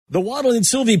The Waddle and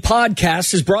Sylvie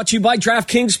podcast is brought to you by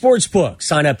DraftKings Sportsbook.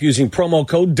 Sign up using promo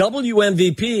code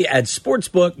WMVP at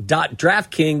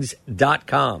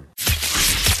sportsbook.draftkings.com.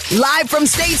 Live from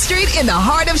State Street in the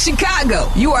heart of Chicago,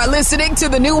 you are listening to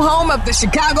the new home of the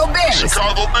Chicago Bears.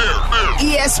 Chicago Bears.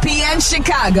 ESPN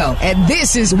Chicago. And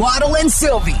this is Waddle and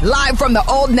Sylvie, live from the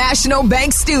Old National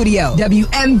Bank Studio.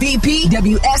 WMVP,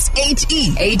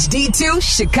 WSHE, HD2,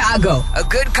 Chicago. A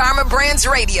Good Karma Brands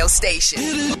radio station.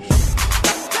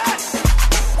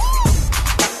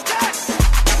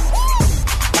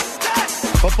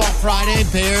 Football Friday,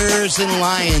 Bears and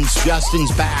Lions.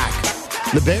 Justin's back.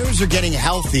 The Bears are getting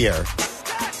healthier.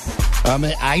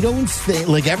 I don't think,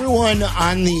 like, everyone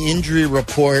on the injury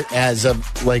report as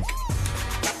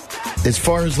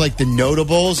far as, like, the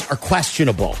notables are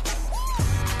questionable.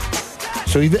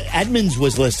 So even Edmonds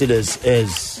was listed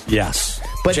as yes.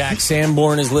 But Jack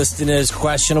Sanborn is listed as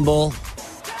questionable.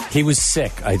 He was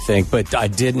sick, I think, but I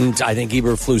think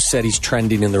Eberflus said he's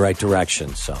trending in the right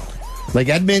direction, so. Like,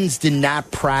 Edmonds did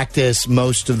not practice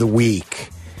most of the week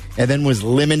and then was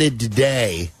limited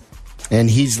today, and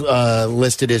he's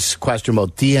listed as questionable.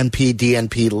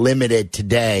 DNP limited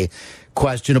today,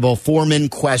 questionable. Foreman,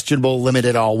 questionable,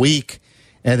 limited all week.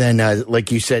 And then,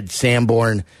 like you said,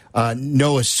 Sanborn,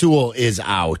 Noah Sewell is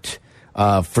out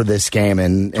for this game.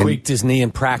 And tweaked his knee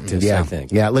in practice, yeah, I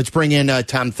think. Yeah, let's bring in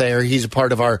Tom Thayer. He's a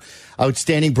part of our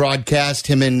outstanding broadcast.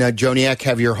 Him and Joniak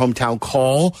have your hometown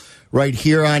call right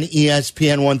here on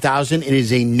ESPN 1000. It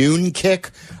is a noon kick.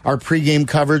 Our pregame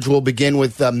coverage will begin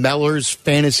with Meller's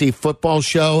Fantasy Football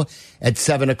Show at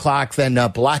 7 o'clock. Then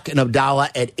Black and Abdallah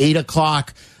at 8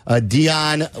 o'clock.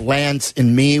 Dion, Lance,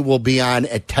 and me will be on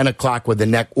at 10 o'clock with the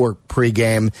network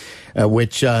pregame,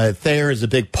 which Thayer is a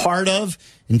big part of.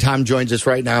 And Tom joins us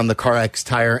right now on the CarX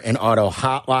Tire and Auto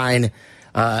Hotline.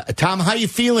 Tom, how you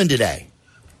feeling today?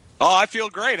 Oh, I feel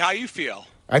great. How you feel?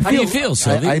 How do you feel,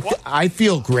 Sylvie? I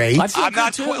feel great. I'm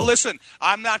not. Listen,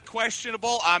 I'm not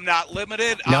questionable. I'm not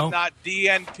limited. No. I'm not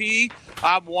DNP.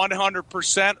 I'm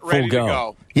 100% ready to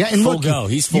go. Yeah, and full look, go.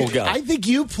 He's full go. I think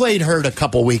you played hurt a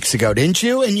couple weeks ago, didn't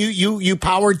you? And you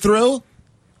powered through.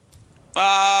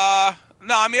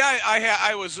 No, I mean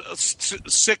I was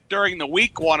sick during the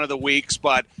week, one of the weeks,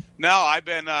 but no, I've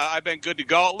been good to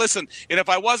go. Listen, and if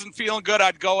I wasn't feeling good,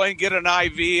 I'd go in, get an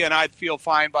IV, and I'd feel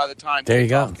fine by the time. There you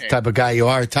go. The type of guy you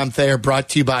are. Tom Thayer, brought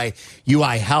to you by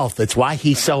UI Health. That's why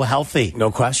he's so healthy.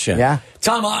 No question. Yeah.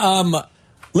 Tom,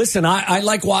 listen, I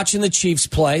like watching the Chiefs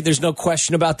play. There's no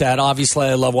question about that. Obviously,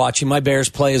 I love watching my Bears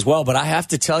play as well. But I have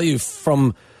to tell you,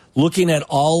 from looking at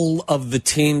all of the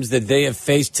teams that they have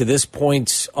faced to this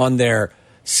point on their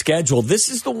schedule, this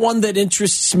is the one that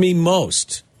interests me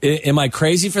most. Am I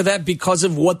crazy for that? Because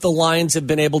of what the Lions have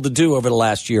been able to do over the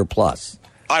last year plus.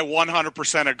 I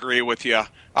 100% agree with you.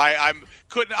 I'm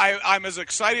as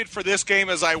excited for this game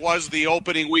as I was the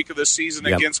opening week of the season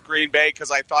against Green Bay,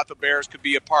 because I thought the Bears could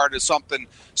be a part of something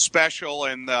special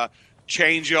and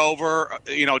changeover,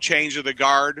 change of the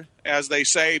guard, as they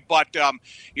say. But,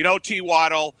 T.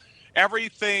 Waddle,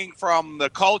 everything from the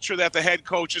culture that the head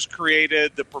coach has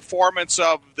created, the performance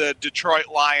of the Detroit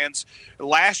Lions,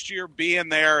 last year being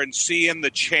there and seeing the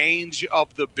change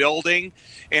of the building,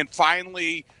 and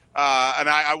finally, and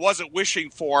I wasn't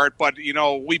wishing for it, but,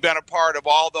 we've been a part of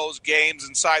all those games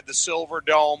inside the Silver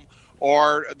Dome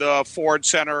or the Ford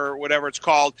Center or whatever it's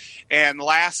called, and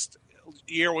last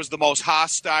year was the most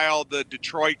hostile the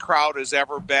Detroit crowd has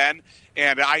ever been.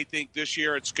 And I think this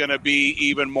year it's going to be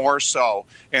even more so.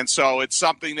 And so it's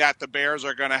something that the Bears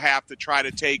are going to have to try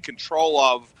to take control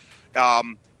of,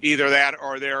 either that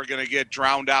or they're going to get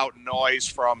drowned out in noise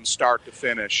from start to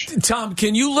finish. Tom,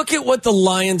 can you look at what the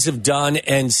Lions have done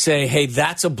and say, hey,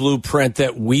 that's a blueprint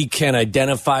that we can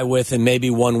identify with and maybe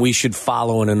one we should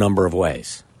follow in a number of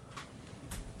ways?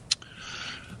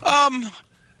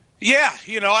 Yeah,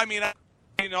 you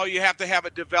have to have a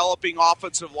developing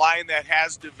offensive line that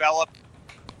has developed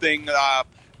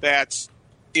that's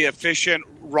efficient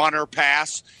runner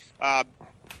pass, a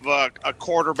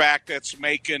quarterback that's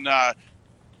making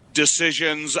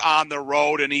decisions on the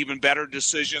road and even better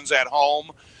decisions at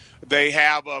home. They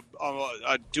have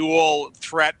a dual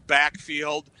threat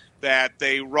backfield that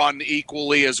they run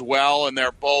equally as well, and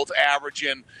they're both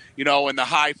averaging, in the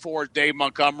high fours, Dave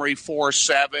Montgomery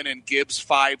 4.7 and Gibbs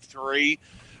 5.3.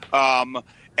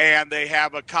 And they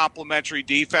have a complementary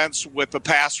defense with a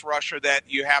pass rusher that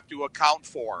you have to account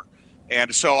for.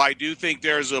 And so I do think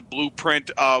there's a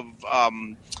blueprint of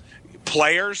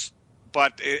players,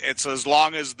 but it's as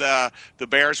long as the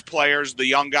Bears players, the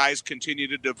young guys, continue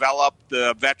to develop,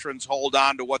 the veterans hold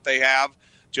on to what they have,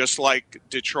 just like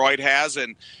Detroit has.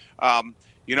 And,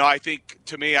 I think,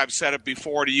 to me, I've said it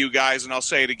before to you guys, and I'll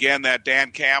say it again, that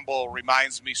Dan Campbell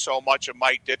reminds me so much of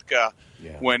Mike Ditka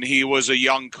when he was a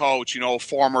young coach,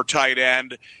 former tight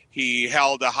end. He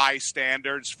held a high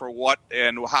standards for what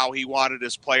and how he wanted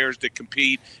his players to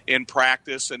compete in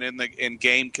practice and in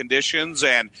game conditions.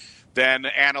 And then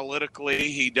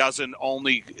analytically, he doesn't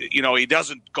he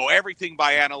doesn't go everything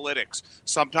by analytics.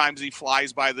 Sometimes he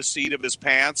flies by the seat of his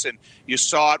pants, and you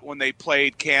saw it when they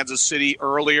played Kansas City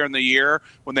earlier in the year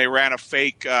when they ran a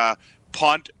fake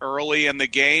punt early in the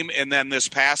game, and then this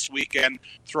past weekend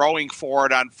throwing for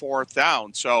it on fourth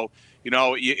down. So,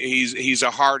 he's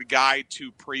a hard guy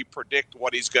to pre-predict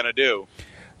what he's going to do.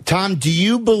 Tom, do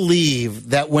you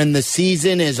believe that when the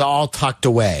season is all tucked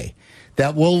away,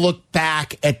 that we'll look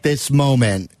back at this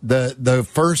moment, the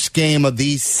first game of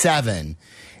these 7,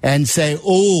 and say,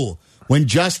 when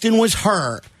Justin was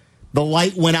hurt, the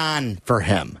light went on for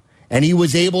him, and he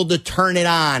was able to turn it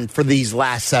on for these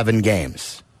last 7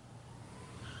 games?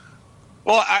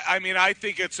 Well, I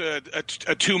think it's a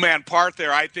two-man part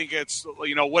there. I think it's,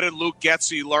 what did Luke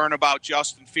Getsy learn about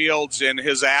Justin Fields in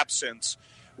his absence?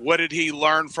 What did he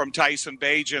learn from Tyson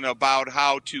Bagent about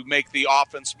how to make the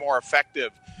offense more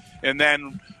effective? And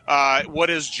then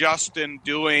what is Justin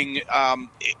doing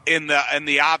in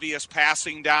the obvious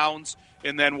passing downs?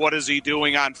 And then what is he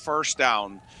doing on first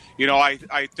down?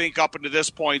 I think up until this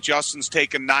point, Justin's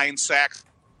taken 9 sacks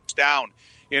down.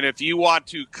 And if you want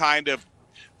to kind of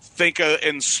think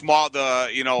in small,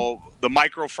 the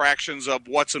micro fractions of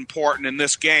what's important in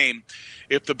this game,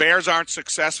 if the Bears aren't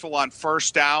successful on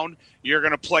first down, you're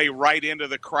going to play right into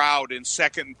the crowd, and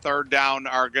second and third down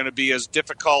are going to be as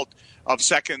difficult of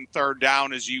second and third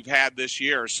down as you've had this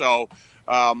year. So,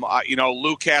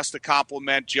 Luke has to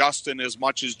compliment Justin as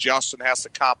much as Justin has to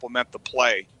compliment the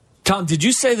play. Tom, did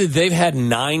you say that they've had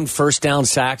 9 first down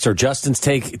sacks, or Justin's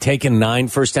taken 9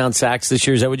 first down sacks this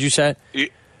year? Is that what you said?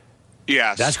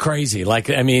 Yes. That's crazy.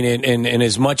 And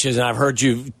as much as I've heard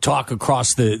you talk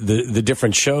across the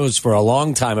different shows for a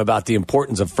long time about the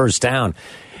importance of first down,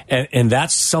 and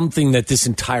that's something that this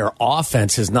entire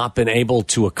offense has not been able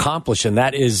to accomplish, and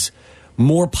that is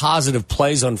more positive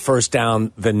plays on first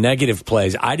down than negative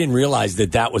plays. I didn't realize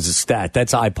that was a stat.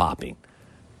 That's eye-popping.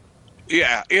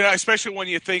 Yeah, especially when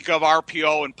you think of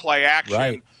RPO and play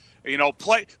action.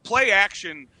 Right. Play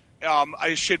action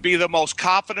should be the most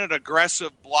confident,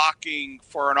 aggressive blocking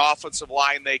for an offensive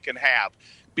line they can have,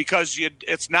 because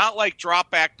it's not like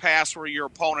drop-back pass where your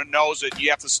opponent knows it. You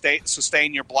have to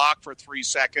sustain your block for 3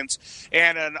 seconds.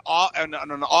 And an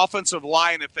offensive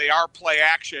line, if they are play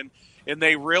action and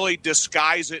they really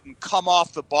disguise it and come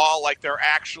off the ball like they're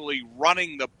actually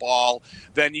running the ball,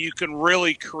 then you can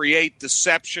really create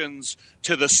deceptions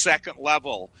to the second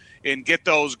level and get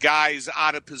those guys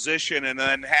out of position, and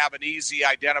then have an easy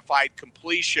identified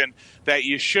completion that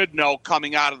you should know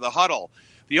coming out of the huddle.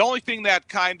 The only thing that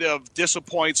kind of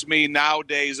disappoints me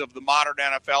nowadays of the modern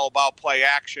NFL about play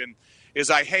action is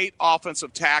I hate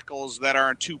offensive tackles that are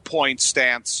in 2-point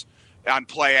stance on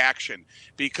play action,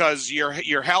 because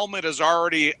your helmet is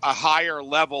already a higher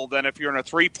level than if you're in a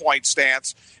 3-point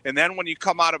stance. And then when you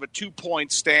come out of a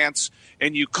 2-point stance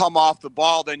and you come off the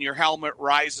ball, then your helmet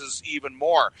rises even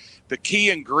more. The key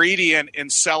ingredient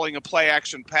in selling a play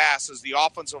action pass is the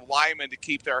offensive lineman to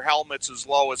keep their helmets as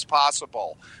low as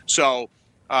possible. So,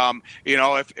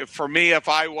 if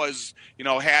I was,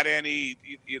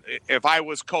 if I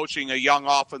was coaching a young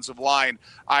offensive line,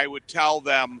 I would tell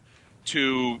them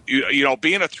to,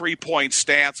 be in a 3-point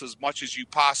stance as much as you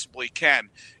possibly can,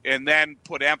 and then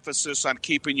put emphasis on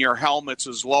keeping your helmets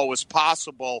as low as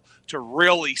possible to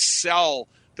really sell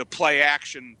the play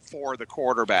action for the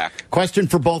quarterback. Question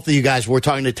for both of you guys. We're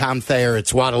talking to Tom Thayer.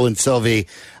 It's Waddle and Sylvie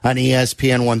on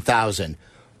ESPN 1000.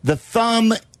 The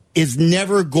thumb is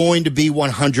never going to be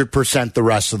 100% the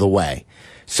rest of the way.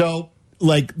 So,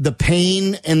 the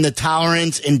pain and the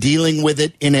tolerance and dealing with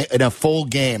it in a full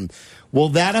game, will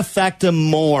that affect him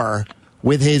more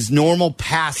with his normal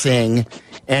passing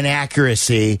and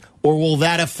accuracy, or will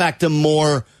that affect him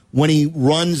more when he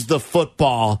runs the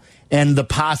football and the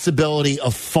possibility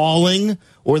of falling,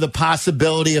 or the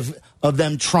possibility of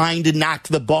them trying to knock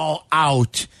the ball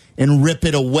out and rip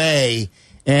it away,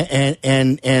 and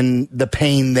the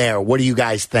pain there? What do you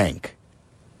guys think?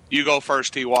 You go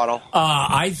first, T. Waddle.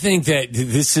 I think that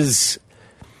this is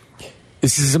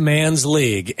a man's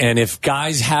league, and if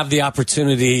guys have the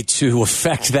opportunity to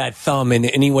affect that thumb in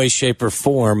any way, shape, or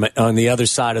form on the other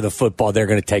side of the football, they're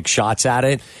going to take shots at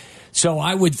it. So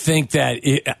I would think that,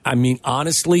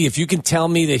 honestly, if you can tell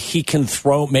me that he can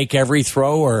make every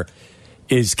throw, or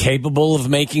is capable of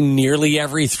making nearly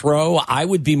every throw. I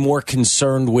would be more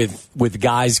concerned with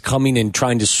guys coming and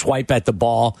trying to swipe at the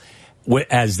ball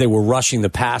as they were rushing the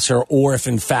passer, or if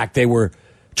in fact they were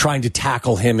trying to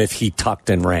tackle him if he tucked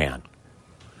and ran.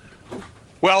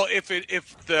 Well, if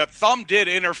the thumb did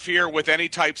interfere with any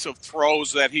types of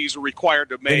throws that he's required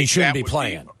to make, then he shouldn't be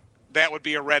playing. That would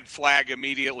be a red flag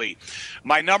immediately.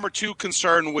 My number 2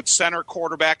 concern with center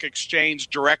quarterback exchange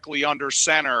directly under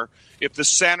center, if the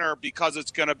center, because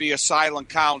it's going to be a silent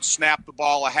count, snapped the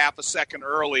ball a half a second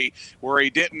early where he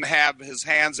didn't have his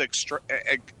hands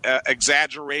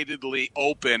exaggeratedly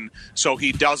open so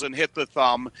he doesn't hit the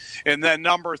thumb. And then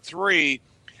number 3,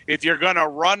 if you're going to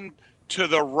run to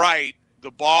the right, the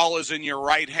ball is in your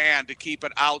right hand to keep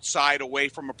it outside away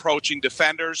from approaching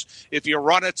defenders. If you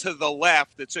run it to the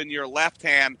left, it's in your left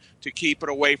hand to keep it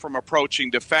away from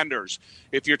approaching defenders.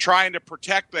 If you're trying to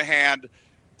protect the hand,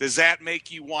 does that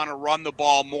make you want to run the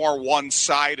ball more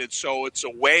one-sided so it's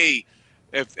away?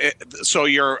 So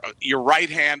your right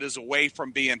hand is away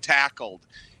from being tackled.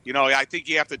 You know, I think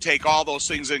you have to take all those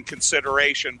things in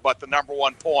consideration. But the number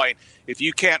one point, if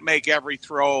you can't make every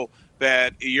throw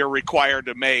that you're required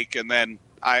to make, and then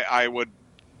I would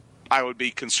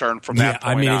be concerned from that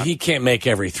point I mean, on. if he can't make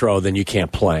every throw, then you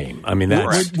can't play him. I mean,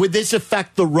 that's... Would this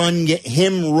affect the run,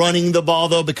 him running the ball,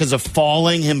 though, because of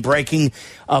falling, him breaking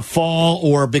a fall,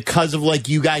 or because of, like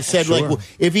you guys said, Sure. like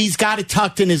if he's got it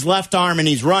tucked in his left arm and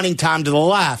he's running, Tom, to the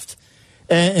left,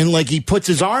 and like he puts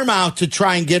his arm out to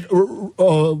try and get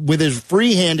with his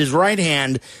free hand, his right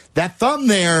hand, that thumb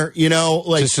there, you know,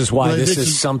 like this is why this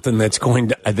is something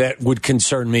that would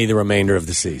concern me the remainder of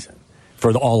the season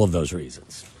for all of those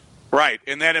reasons. Right,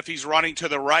 and then if he's running to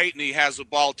the right and he has the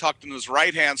ball tucked in his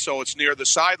right hand so it's near the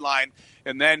sideline,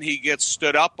 and then he gets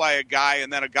stood up by a guy,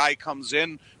 and then a guy comes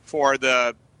in for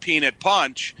the peanut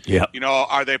punch. Yep. You know,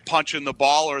 are they punching the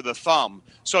ball or the thumb?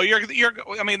 So you're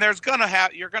I mean, you're going to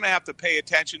have to pay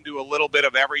attention to a little bit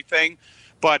of everything.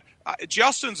 But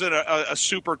Justin's a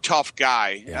super tough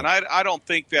guy, and I don't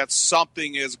think that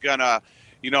something is going to,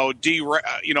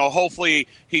 hopefully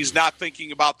he's not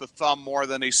thinking about the thumb more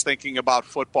than he's thinking about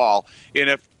football. And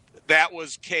if that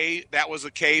was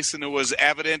the case and it was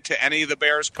evident to any of the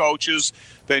Bears coaches,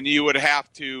 then you would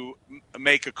have to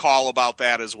make a call about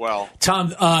that as well.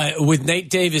 Tom, with Nate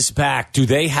Davis back, do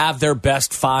they have their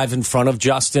best 5 in front of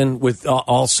Justin, with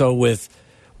also with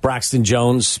Braxton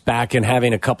Jones back and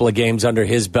having a couple of games under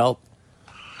his belt?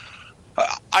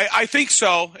 I think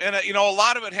so. And, a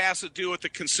lot of it has to do with the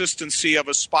consistency of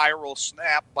a spiral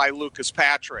snap by Lucas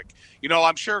Patrick.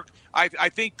 I'm sure I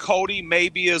think Cody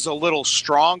maybe is a little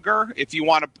stronger if you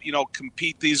want to,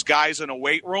 compete these guys in a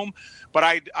weight room.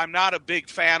 But I'm not a big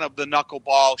fan of the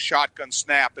knuckleball shotgun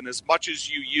snap. And as much as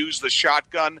you use the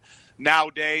shotgun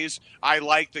nowadays, I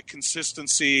like the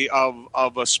consistency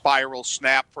of a spiral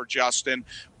snap for Justin.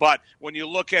 But when you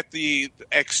look at the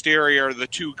exterior, the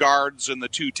 2 guards and the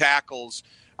 2 tackles,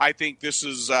 I think this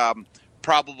is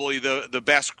probably the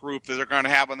best group that they're going to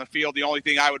have on the field. The only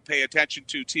thing I would pay attention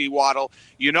to, T. Waddle,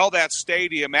 that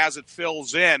stadium, as it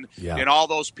fills in and all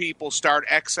those people start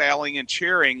exhaling and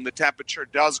cheering, the temperature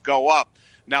does go up.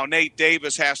 Now, Nate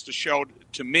Davis has to show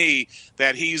to me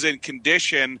that he's in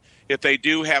condition if they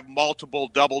do have multiple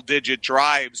double-digit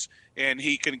drives, and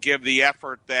he can give the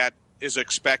effort that is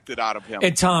expected out of him.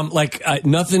 And Tom,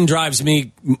 nothing drives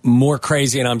me more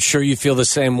crazy, and I'm sure you feel the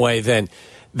same way, than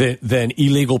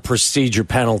illegal procedure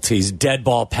penalties, dead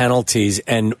ball penalties.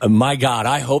 And my God,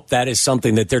 I hope that is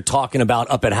something that they're talking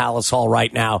about up at Hallis Hall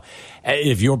right now.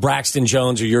 If you're Braxton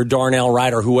Jones or you're Darnell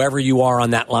Wright or whoever you are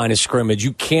on that line of scrimmage,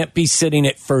 you can't be sitting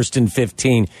at 1st and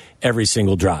 15 every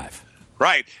single drive.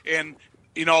 Right. And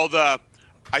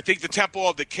I think the tempo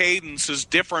of the cadence is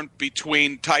different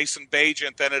between Tyson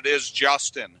Bagent than it is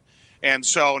Justin. And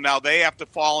so now they have to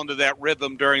fall into that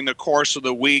rhythm during the course of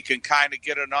the week and kind of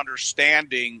get an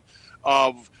understanding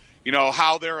of,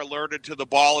 how they're alerted to the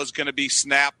ball is going to be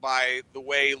snapped by the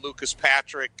way Lucas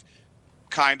Patrick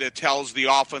kind of tells the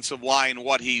offensive line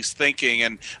what he's thinking.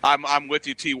 And I'm with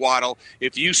you, T. Waddle.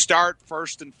 If you start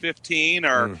 1st and 15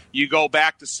 or you go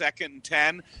back to 2nd and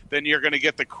 10, then you're going to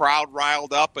get the crowd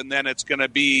riled up, and then it's going to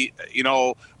be,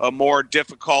 a more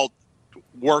difficult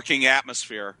working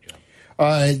atmosphere.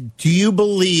 Do you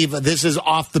believe, this is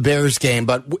off the Bears game,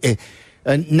 but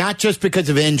not just because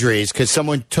of injuries, because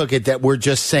someone took it that we're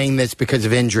just saying this because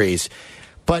of injuries,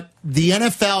 but the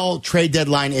NFL trade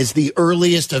deadline is the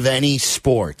earliest of any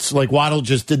sports. Like Waddle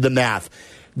just did the math.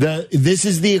 This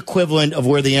is the equivalent of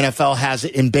where the NFL has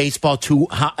it in baseball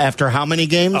after how many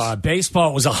games?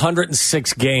 Baseball was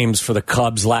 106 games for the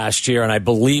Cubs last year, and I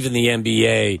believe in the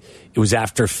NBA it was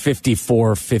after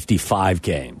 54, 55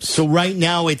 games. So right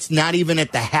now it's not even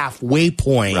at the halfway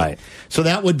point. Right. So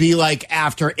that would be like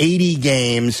after 80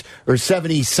 games or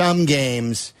 70-some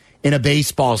games in a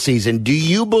baseball season. Do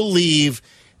you believe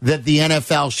that the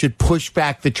NFL should push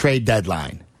back the trade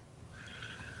deadline?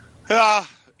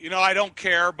 I don't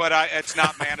care, but it's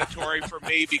not mandatory for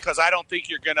me because I don't think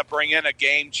you're going to bring in a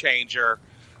game changer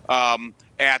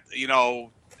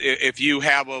if you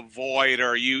have a void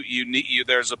or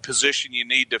there's a position you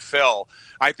need to fill.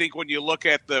 I think when you look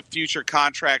at the future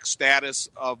contract status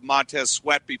of Montez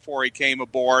Sweat before he came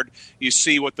aboard, you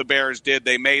see what the Bears did.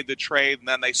 They made the trade, and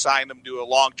then they signed him to a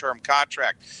long-term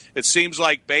contract. It seems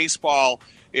like baseball,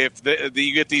 if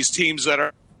you get these teams that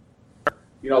are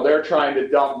they're trying to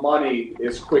dump money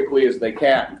as quickly as they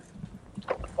can.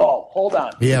 Oh, hold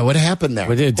on. Yeah, what happened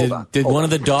there? Did one of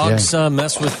the dogs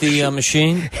mess with the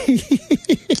machine?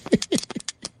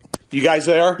 You guys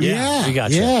there? Yeah, we got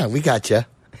you. Yeah, we got you.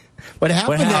 What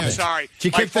happened there? I'm sorry. Did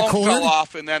you My kick the phone cord? fell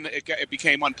off, and then it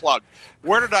became unplugged.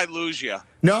 Where did I lose you?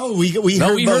 No, we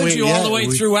heard you all the way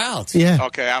throughout. Yeah.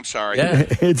 Okay, I'm sorry. Yeah.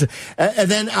 And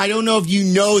then I don't know if you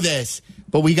know this,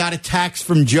 but we got a text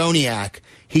from Joniak.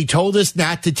 He told us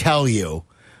not to tell you,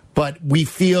 but we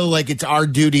feel like it's our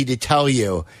duty to tell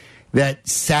you that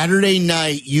Saturday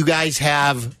night you guys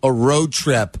have a road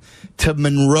trip to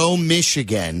Monroe,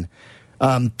 Michigan,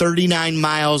 39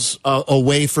 miles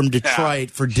away from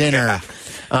Detroit for dinner.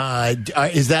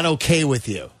 Is that okay with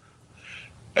you?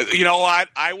 You know what?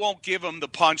 I won't give him the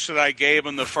punch that I gave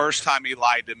him the first time he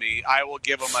lied to me. I will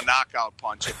give him a knockout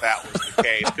punch if that was the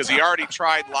case, because he already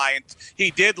tried lying.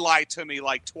 He did lie to me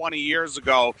like 20 years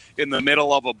ago in the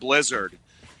middle of a blizzard,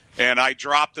 and I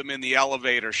dropped him in the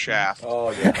elevator shaft.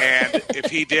 Oh, yeah. And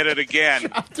if he did it again...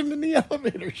 Dropped him in the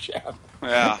elevator shaft.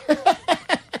 Yeah.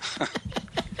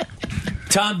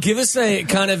 Tom, give us a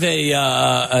kind of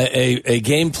a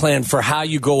game plan for how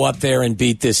you go up there and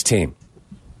beat this team.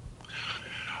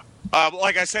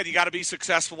 Like I said, you got to be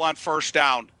successful on first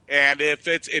down, and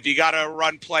if you got to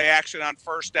run play action on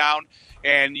first down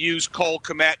and use Cole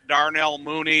Kmet, Darnell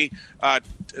Mooney,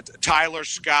 Tyler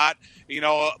Scott,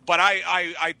 but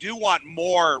I do want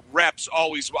more reps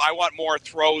always. I want more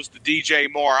throws to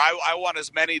DJ Moore. I want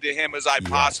as many to him as I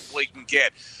possibly can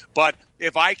get. But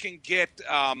if I can get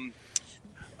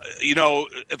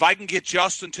if I can get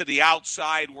Justin to the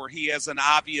outside where he has an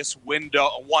obvious window,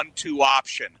 a 1-2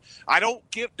 option,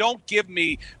 don't give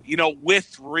me,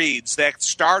 with reads that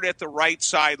start at the right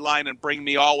sideline and bring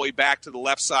me all the way back to the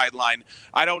left sideline.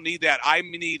 I don't need that. I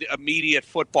need immediate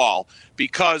football,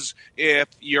 because if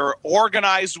you're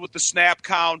organized with the snap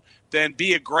count, then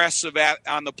be aggressive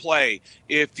on the play.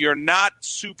 If you're not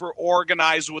super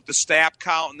organized with the snap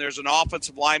count and there's an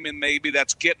offensive lineman maybe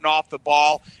that's getting off the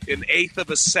ball an eighth of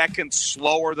a second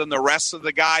slower than the rest of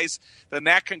the guys, then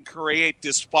that can create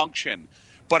dysfunction.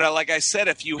 But like I said,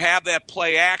 if you have that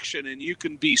play action and you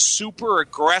can be super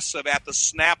aggressive at the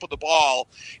snap of the ball,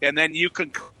 and then you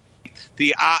can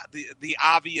the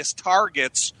obvious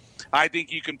targets, I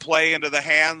think you can play into the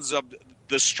hands of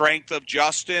the strength of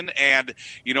Justin, and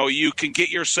you can get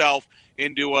yourself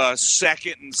into a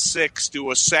 2nd and 6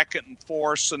 to a 2nd and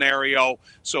 4 scenario,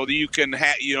 so that you can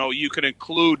you can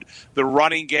include the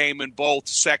running game in both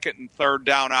 2nd and 3rd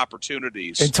down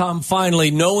opportunities. And Tom,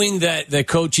 finally, knowing that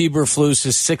Coach Eberflus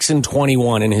is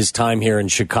 6-21 in his time here in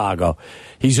Chicago,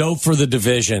 he's 0 for the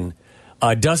division.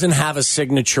 Doesn't have a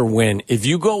signature win. If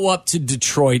you go up to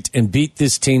Detroit and beat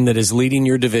this team that is leading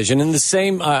your division, and the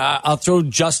same, I'll throw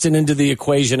Justin into the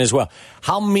equation as well.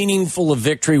 How meaningful a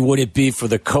victory would it be for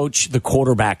the coach, the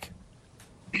quarterback?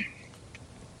 It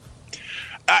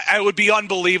would be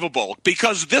unbelievable,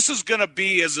 because this is going to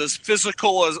be as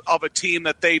physical of a team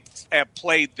that they have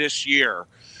played this year.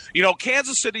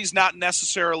 Kansas City's not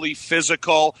necessarily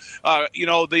physical.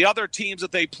 The other teams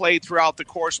that they played throughout the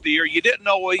course of the year, you didn't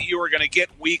know what you were going to get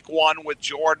week 1 with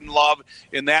Jordan Love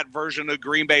in that version of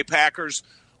Green Bay Packers.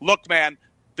 Look, man,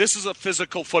 this is a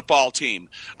physical football team.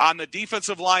 On the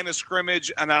defensive line of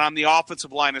scrimmage and then on the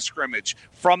offensive line of scrimmage,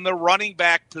 from the running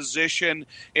back position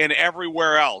and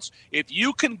everywhere else. If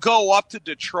you can go up to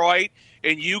Detroit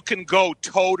and you can go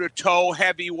toe-to-toe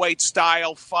heavyweight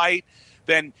style fight,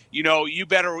 then you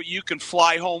can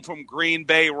fly home from Green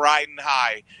Bay riding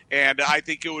high. And I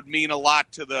think it would mean a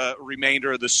lot to the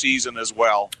remainder of the season as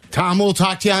well. Tom, we'll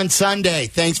talk to you on Sunday.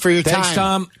 Thanks for your time. Thanks,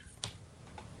 Tom.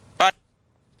 Bye.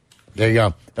 There you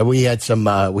go. We had some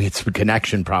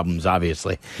connection problems,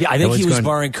 obviously. Yeah, I think he was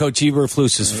borrowing Coach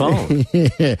Eberflus's phone.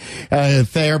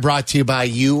 Thayer brought to you by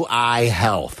UI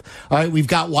Health. All right, we've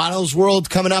got Waddle's World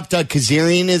coming up. Doug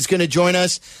Kazarian is going to join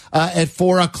us at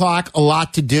 4 o'clock. A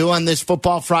lot to do on this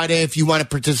Football Friday. If you want to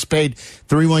participate,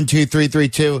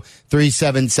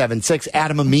 312-332-3776.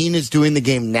 Adam Amin is doing the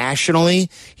game nationally.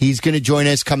 He's going to join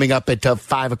us coming up at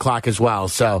 5 o'clock as well.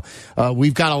 So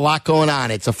we've got a lot going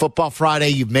on. It's a Football Friday.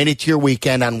 You've made it to your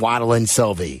weekend on Waddle and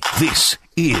Sylvie. This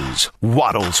is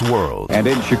Waddle's World. And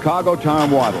in Chicago, Tom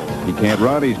Waddle. He can't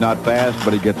run, he's not fast,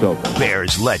 but he gets open.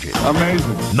 Bears legend.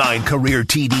 Amazing. 9 career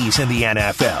TDs in the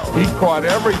NFL. He caught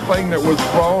everything that was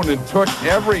thrown and took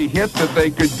every hit that they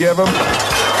could give him.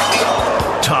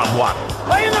 Tom Waddle.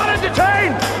 Are you not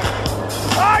entertained?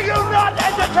 Are you not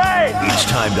entertained? It's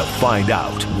time to find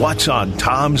out what's on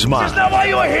Tom's mind. Is that why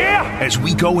you are here? As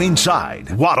we go inside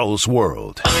Waddle's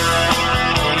World.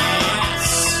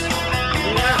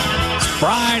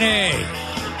 Friday.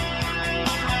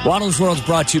 Waddle's World is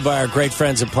brought to you by our great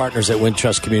friends and partners at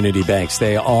Wintrust Community Banks.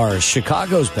 They are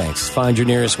Chicago's banks. Find your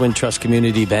nearest Wintrust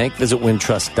Community Bank. Visit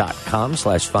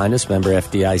wintrust.com/finest, member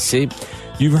FDIC.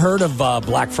 You've heard of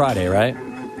Black Friday, right?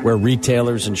 Where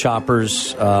retailers and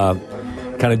shoppers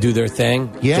kind of do their thing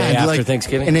day after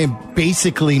Thanksgiving. And it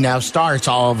basically now starts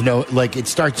it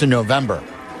starts in November,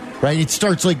 right? It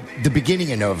starts like the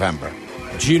beginning of November.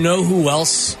 Do you know who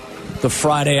else the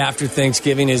Friday after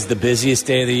Thanksgiving is the busiest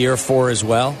day of the year for as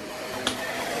well?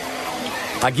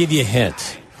 I'll give you a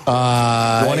hint.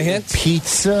 Want a hint?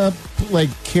 Pizza, like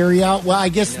carry out? Well, I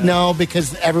guess no,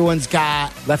 because everyone's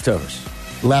got Leftovers.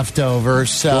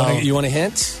 So You want a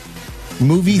hint?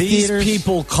 Movie These theaters?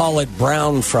 people call it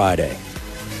Brown Friday.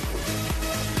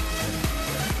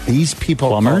 These people.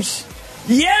 Plumbers?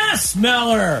 Yes,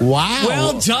 Meller. Wow.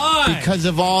 Well done. Because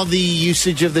of all the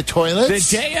usage of the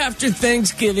toilets? The day after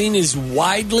Thanksgiving is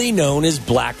widely known as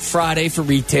Black Friday for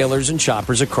retailers and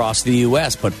shoppers across the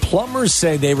U.S., but plumbers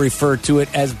say they refer to it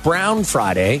as Brown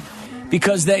Friday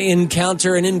because they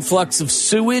encounter an influx of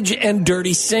sewage and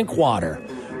dirty sink water.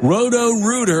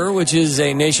 Roto-Rooter, which is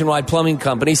a nationwide plumbing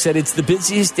company, said it's the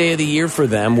busiest day of the year for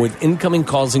them, with incoming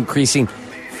calls increasing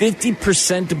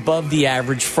 50% above the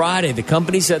average Friday. The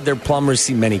company said their plumbers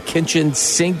see many kitchen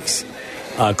sinks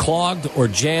clogged or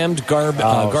jammed,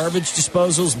 garbage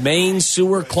disposals, main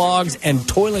sewer clogs, and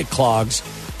toilet clogs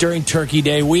during Turkey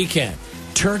Day weekend.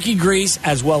 Turkey grease,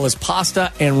 as well as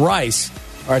pasta and rice,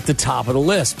 are at the top of the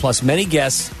list. Plus, many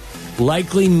guests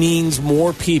likely means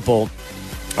more people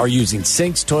are using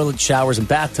sinks, toilets, showers, and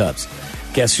bathtubs.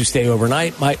 Guests who stay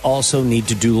overnight might also need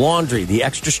to do laundry. The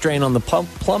extra strain on the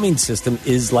plumbing system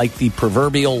is like the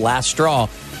proverbial last straw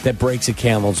that breaks a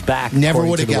camel's back. Never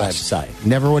would have guessed. Website.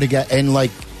 Never would have guessed. And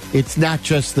it's not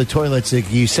just the toilets, like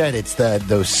you said. It's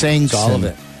those sinks. All of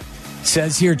it.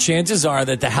 Says here, chances are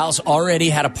that the house already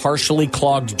had a partially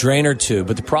clogged drain or two,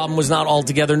 but the problem was not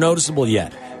altogether noticeable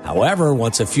yet. However,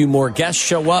 once a few more guests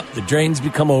show up, the drains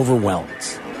become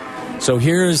overwhelmed. So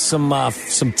here's some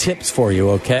tips for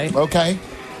you, okay? Okay.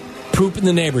 Poop in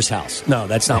the neighbor's house. No,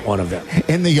 that's not one of them.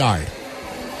 In the yard.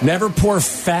 Never pour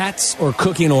fats or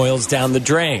cooking oils down the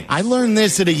drain. I learned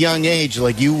this at a young age.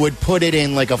 Like, you would put it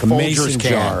in like a Folgers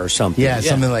can. Jar or something. Yeah,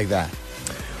 something like that.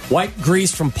 Wipe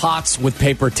grease from pots with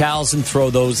paper towels and throw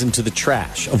those into the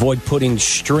trash. Avoid putting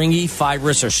stringy,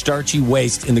 fibrous, or starchy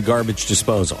waste in the garbage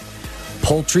disposal.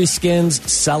 Poultry skins,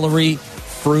 celery,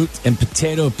 fruit, and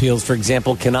potato peels, for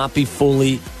example, cannot be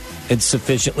fully and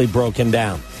sufficiently broken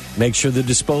down. Make sure the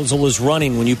disposal is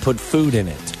running when you put food in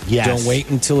it. Yes. Don't wait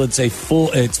until it's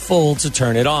full to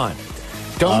turn it on.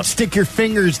 Don't stick your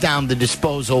fingers down the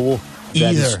disposal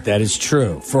either. That is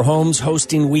true. For homes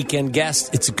hosting weekend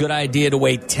guests, it's a good idea to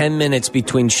wait 10 minutes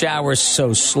between showers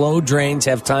so slow drains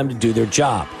have time to do their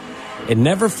job. And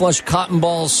never flush cotton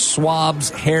balls,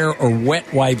 swabs, hair, or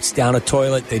wet wipes down a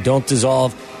toilet. They don't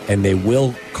dissolve, and they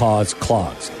will cause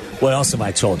clogs. What else have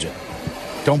I told you?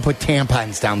 Don't put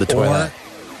tampons down the toilet.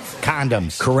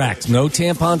 Condoms. Correct. No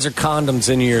tampons or condoms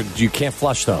in your... You can't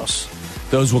flush those.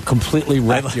 Those will completely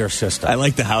wreck your system. I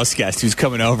like the house guest who's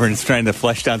coming over and is trying to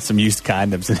flush down some used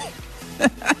condoms.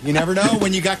 You never know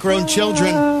when you got grown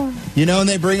children. You know, and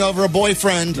they bring over a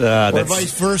boyfriend, or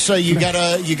vice versa. You got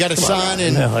a son,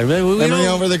 and they bring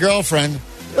over the girlfriend.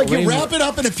 Like, you wrap it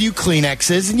up in a few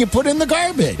Kleenexes and you put it in the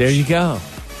garbage. There you go.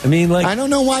 I mean, I don't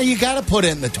know why you got to put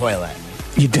it in the toilet.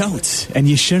 You don't, and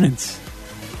you shouldn't.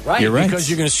 Right, you're right. Because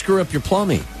you're going to screw up your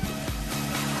plumbing.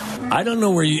 I don't know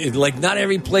where not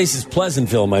every place is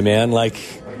Pleasantville, my man. Like,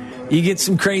 you get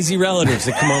some crazy relatives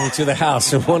that come over to the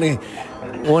house and want to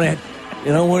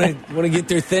get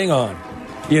their thing on.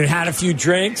 You had a few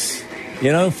drinks,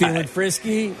 Feeling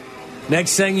frisky.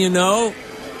 Next thing you know.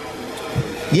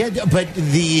 Yeah, but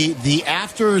the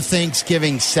after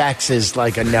Thanksgiving sex is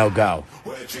like a no-go.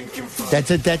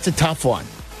 That's a tough one.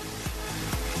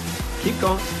 Keep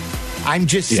going. I'm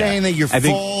just saying that you're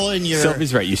full and you're...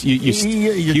 Sylvie's right. You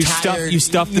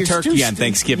stuff the turkey on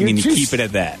Thanksgiving and you keep it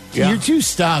at that. Yeah. You're too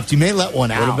stuffed. You may let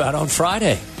one out. What about on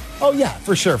Friday? Oh, yeah,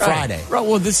 for sure, Friday. Right.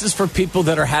 Well, this is for people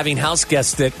that are having house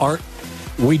guests that aren't...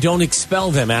 We don't expel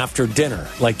them after dinner.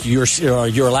 Like, you're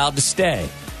allowed to stay.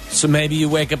 So maybe you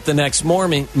wake up the next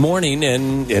morning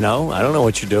and, I don't know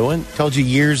what you're doing. Told you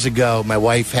years ago, my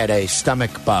wife had a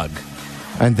stomach bug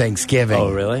on Thanksgiving.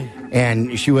 Oh, really?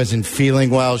 And she wasn't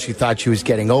feeling well. She thought she was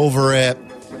getting over it.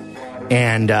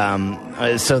 And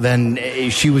so then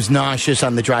she was nauseous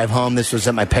on the drive home. This was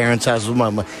at my parents' house.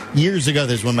 Years ago,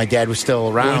 this is when my dad was still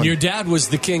around. When your dad was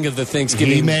the king of the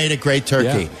Thanksgiving. He made a great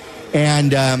turkey. Yeah.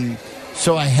 And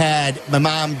so my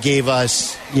mom gave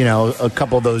us, a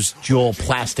couple of those Jewel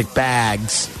plastic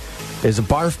bags. There's a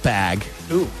barf bag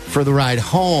for the ride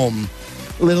home.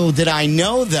 Little did I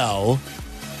know, though,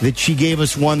 that she gave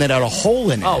us one that had a hole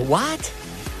in it. Oh, what?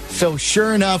 So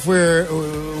sure enough,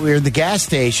 we're at the gas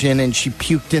station, and she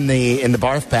puked in the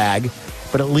barf bag,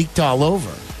 but it leaked all over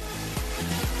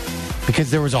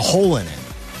because there was a hole in it.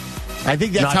 I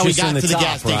think that's how we got to the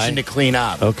gas station to clean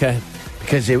up. Okay.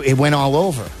 Because it went all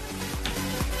over.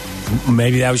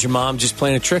 Maybe that was your mom just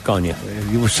playing a trick on you.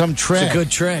 It was some trick. It's a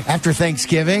good trick. After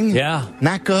Thanksgiving? Yeah.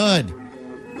 Not good.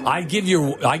 I give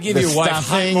your wife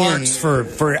high marks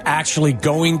for actually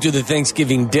going to the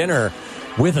Thanksgiving dinner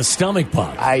with a stomach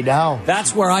bug. I know.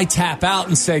 That's where I tap out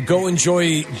and say, go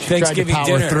enjoy Thanksgiving dinner.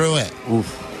 Tried to power through it.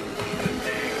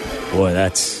 Oof. Boy,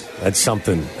 that's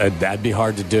something. That'd be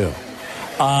hard to do.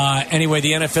 Anyway,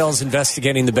 the NFL is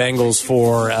investigating the Bengals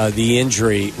for the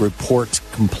injury report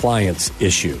compliance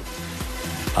issue.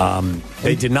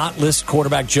 They did not list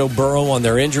quarterback Joe Burrow on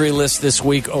their injury list this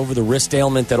week over the wrist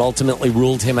ailment that ultimately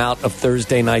ruled him out of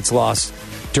Thursday night's loss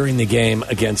during the game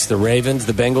against the Ravens.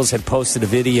 The Bengals had posted a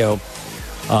video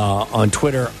on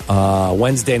Twitter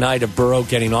Wednesday night of Burrow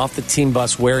getting off the team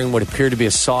bus wearing what appeared to be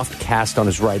a soft cast on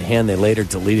his right hand. They later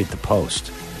deleted the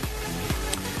post.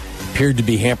 Appeared to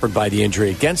be hampered by the injury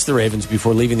against the Ravens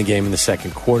before leaving the game in the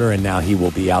second quarter, and now he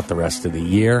will be out the rest of the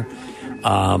year.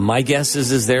 My guess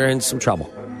is they're in some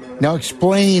trouble. Now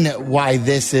explain why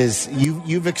this is.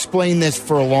 You've explained this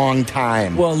for a long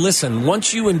time. Well, listen,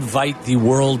 once you invite the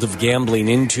world of gambling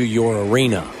into your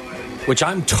arena, which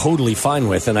I'm totally fine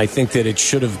with, and I think that it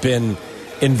should have been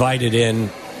invited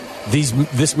in,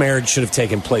 this marriage should have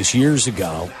taken place years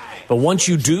ago. But once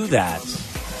you do that,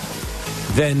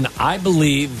 then I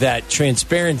believe that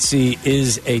transparency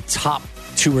is a top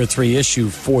 2 or 3 issue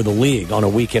for the league on a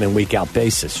week in and week out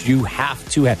basis. You have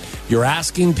to have. You're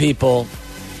asking people.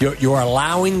 You're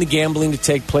allowing the gambling to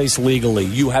take place legally.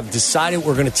 You have decided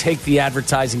we're going to take the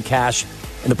advertising cash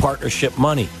and the partnership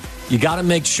money. You got to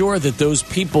make sure that those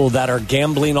people that are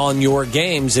gambling on your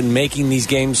games and making these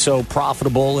games so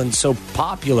profitable and so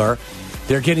popular,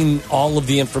 they're getting all of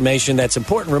the information that's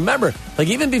important. Remember, like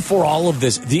even before all of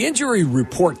this, the injury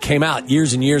report came out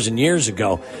years and years and years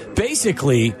ago,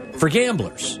 basically for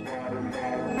gamblers.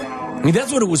 I mean,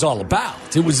 that's what it was all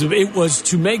about. It was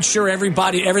to make sure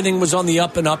everything was on the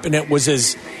up and up, and it was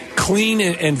as clean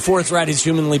and forthright as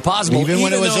humanly possible. Even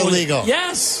when it was illegal.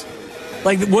 Yes.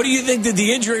 Like, what do you think that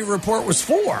the injury report was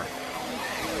for?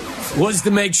 Was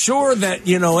to make sure that,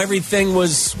 everything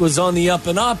was on the up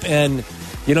and up, and,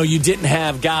 you didn't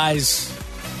have guys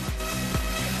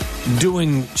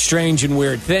doing strange and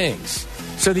weird things.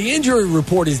 So the injury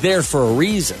report is there for a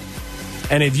reason.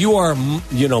 And if you are,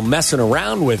 messing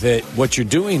around with it, what you're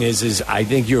doing is I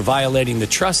think you're violating the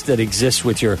trust that exists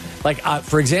with your,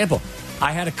 for example,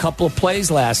 I had a couple of plays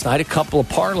last night, a couple of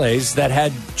parlays that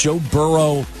had Joe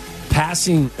Burrow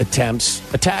passing attempts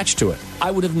attached to it.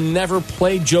 I would have never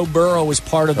played Joe Burrow as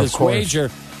part of this wager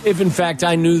if, in fact,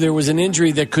 I knew there was an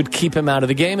injury that could keep him out of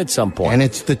the game at some point. And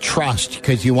it's the trust,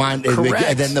 because you want... Correct.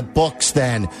 And then the books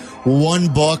then.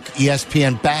 One book,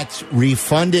 ESPN Bets,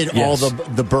 refunded all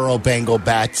the Burrow Bengal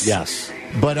bets. Yes.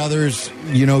 But others,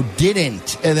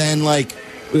 didn't. And then,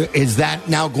 is that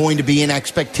now going to be an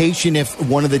expectation if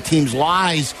one of the teams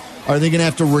lies? Are they going to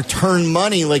have to return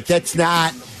money? That's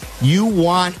not... You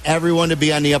want everyone to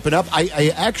be on the up and up.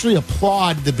 I actually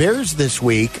applaud the Bears this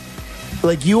week.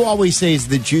 Like you always say, is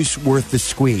the juice worth the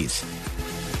squeeze?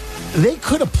 They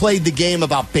could have played the game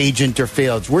about Bagent or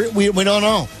Fields. We don't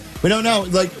know. We don't know.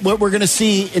 What we're going to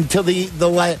see until the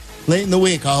late in the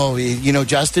week. Oh,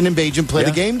 Justin and Bagent play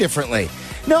the game differently.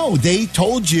 No, they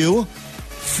told you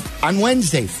on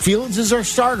Wednesday, Fields is our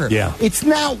starter. Yeah. It's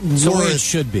not So worth it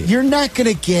should be. You're not going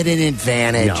to get an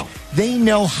advantage. No. They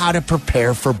know how to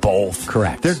prepare for both.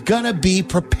 Correct. They're going to be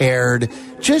prepared.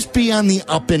 Just be on the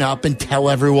up and up and tell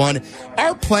everyone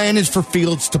our plan is for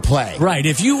Fields to play. Right.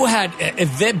 If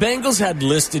the Bengals had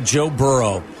listed Joe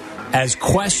Burrow as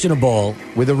questionable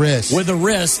With a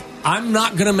wrist. I'm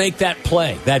not going to make that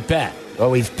play, that bet.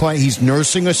 Oh, he's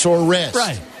nursing a sore wrist.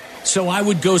 Right. So I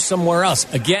would go somewhere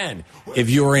else. Again, if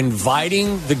you're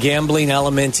inviting the gambling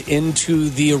element into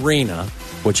the arena,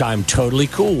 which I'm totally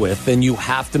cool with, then you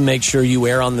have to make sure you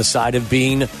err on the side of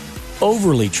being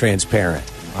overly transparent.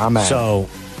 Amen. So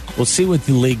we'll see what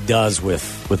the league does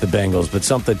with the Bengals, but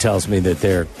something tells me that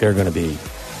they're going to be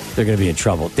in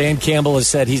trouble. Dan Campbell has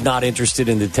said he's not interested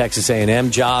in the Texas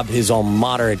A&M job. His alma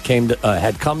mater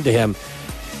had come to him,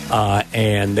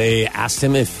 and they asked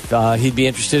him if he'd be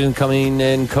interested in coming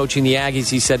and coaching the Aggies.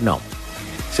 He said no.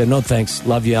 He said, no, thanks.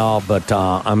 Love you all, but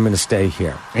I'm going to stay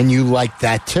here. And you like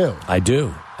that, too. I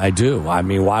do. I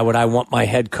mean, why would I want my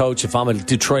head coach, if I'm a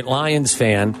Detroit Lions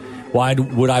fan, why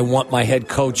would I want my head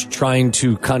coach trying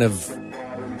to kind of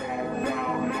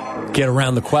get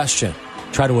around the question,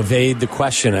 try to evade the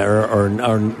question or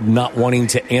not wanting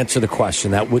to answer the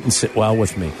question? That wouldn't sit well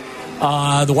with me.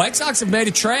 The White Sox have made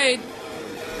a trade.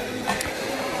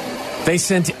 They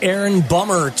sent Aaron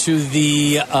Bummer to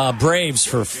the Braves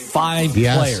for 5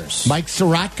 players. Mike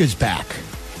Soroka's back.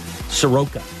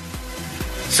 Soroka.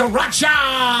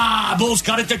 Bulls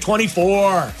got it to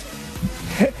 24.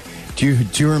 Do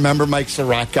you remember Mike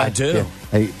Soroka? I do.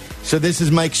 Yeah. So this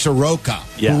is Mike Soroka.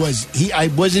 Yeah.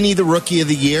 Wasn't he the rookie of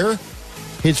the year?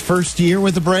 His first year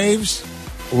with the Braves?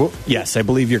 Yes, I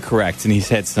believe you're correct, and he's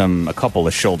had a couple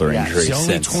of shoulder injuries. He's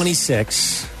only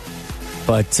 26.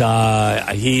 But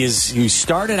he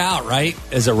started out, right,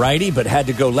 as a righty, but had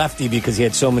to go lefty because he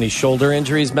had so many shoulder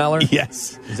injuries, Meller?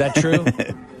 Yes. Is that true?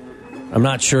 I'm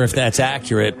not sure if that's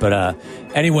accurate, but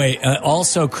anyway,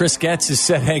 also Chris Getz has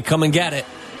said, hey, come and get it.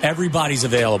 Everybody's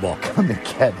available. Come and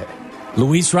get it.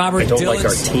 Luis Robert Dillon. I don't like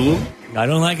our team. I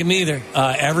don't like him either.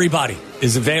 Everybody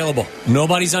is available.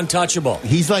 Nobody's untouchable.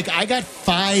 He's like, I got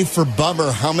 5 for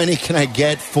Bummer. How many can I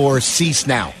get for Cease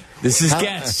now? This is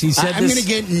Getz. He said I'm going to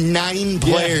get 9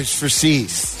 players for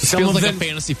Cease. Feels like a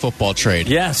fantasy football trade.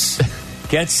 Yes.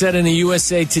 Getz said in a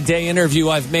USA Today interview,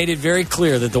 I've made it very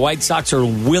clear that the White Sox are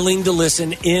willing to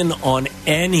listen in on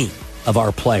any of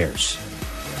our players.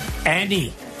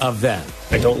 Any of them.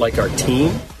 I don't like our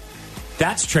team.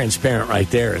 That's transparent right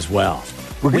there as well.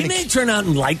 We may turn out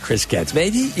and like Chris Getz,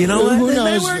 maybe. You know what? Who It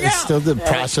may knows? work out. Still, the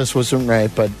process wasn't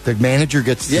right, but the manager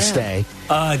gets to stay.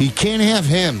 You can't have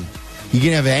him. You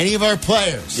can have any of our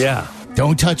players. Yeah.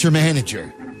 Don't touch your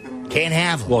manager. Can't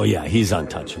have him. Well, yeah, he's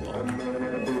untouchable.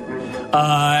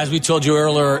 As we told you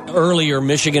earlier,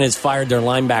 Michigan has fired their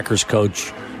linebackers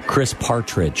coach, Chris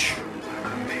Partridge.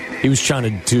 He was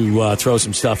trying to throw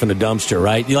some stuff in the dumpster,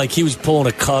 right? He was pulling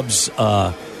a Cubs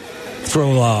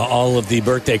throw all of the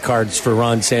birthday cards for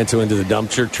Ron Santo into the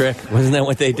dumpster trick. Wasn't that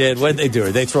what they did? What did they do?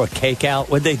 Did they throw a cake out?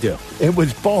 What did they do? It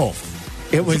was both.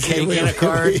 It was cake and a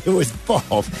card. It was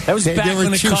both. That was back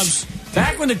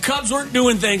when the Cubs weren't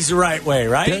doing things the right way,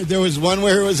 right? There was one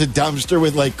where it was a dumpster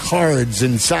with cards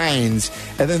and signs,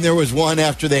 and then there was one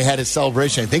after they had a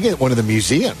celebration. I think at one of the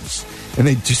museums, and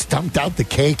they just dumped out the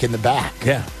cake in the back.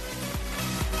 Yeah.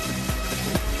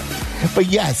 But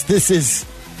yes, this is.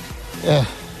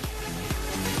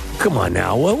 Come on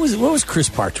now, what was Chris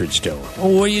Partridge doing?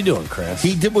 Well, what are you doing, Chris?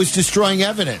 He was destroying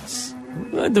evidence.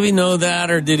 Do we know that,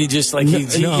 or did he just No.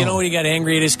 you know when he got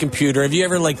angry at his computer? Have you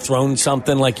ever thrown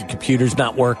something like your computer's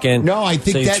not working? No, I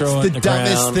think that's the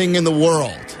dumbest ground? thing in the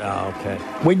world. Oh, okay.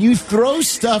 When you throw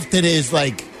stuff that is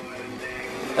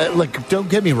don't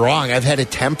get me wrong, I've had a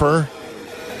temper,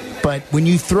 but when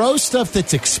you throw stuff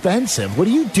that's expensive, what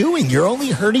are you doing? You're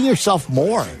only hurting yourself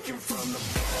more.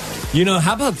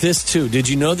 How about this too? Did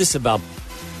you know this about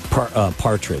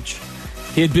Partridge?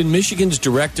 He had been Michigan's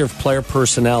director of player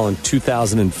personnel in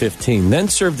 2015, then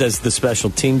served as the special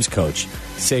teams coach,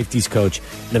 safeties coach,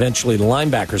 and eventually the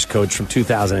linebackers coach from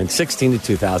 2016 to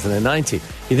 2019.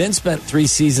 He then spent 3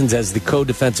 seasons as the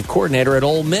co-defensive coordinator at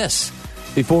Ole Miss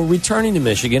before returning to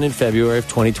Michigan in February of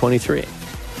 2023.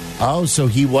 Oh, so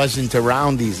he wasn't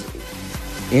around these.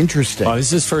 Interesting. Oh, this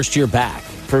is his first year back.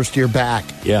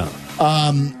 Yeah.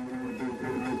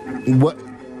 What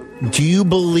do you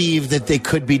believe that they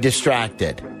could be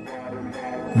distracted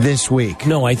this week?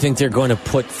 No, I think they're going to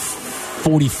put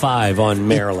 45 on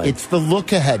Maryland. It's the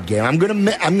look-ahead game. I'm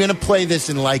gonna play this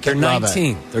and they're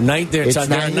 19. They're a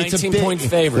 19-point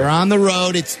favorite. They're on the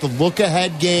road. It's the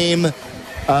look-ahead game.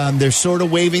 They're sort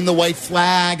of waving the white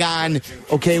flag on,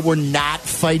 okay, we're not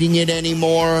fighting it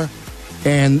anymore.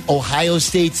 And Ohio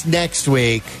State's next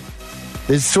week.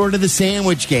 It's sort of the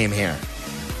sandwich game here.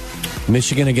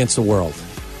 Michigan against the world.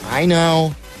 I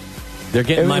know. They're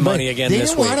getting my money again this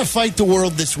week. They didn't want to fight the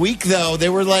world this week, though. They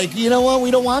were like, you know what?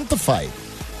 We don't want the fight.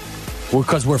 Well,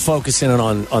 because we're focusing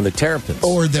on the Terrapins.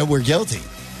 Or that we're guilty.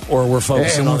 Or we're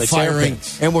focusing on the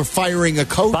Terrapins. And we're firing a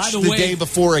coach the day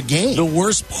before a game. The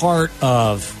worst part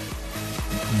of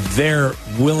their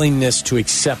willingness to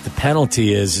accept the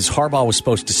penalty is Harbaugh was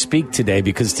supposed to speak today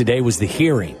because today was the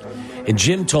hearing. And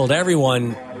Jim told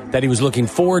everyone that he was looking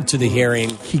forward to the hearing.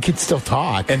 He could still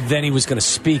talk. And then he was going to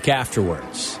speak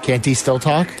afterwards. Can't he still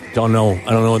talk? Don't know.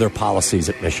 I don't know their policies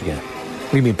at Michigan.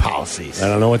 What do you mean policies? I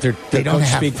don't know what their they don't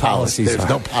have speak policies There's are.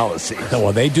 No policies.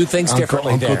 Well, they do things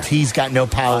differently there. Uncle T's got no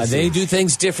policies. They do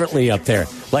things differently up there.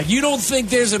 Like, you don't think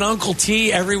there's an Uncle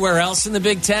T everywhere else in the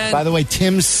Big Ten? By the way,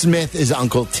 Tim Smith is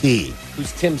Uncle T.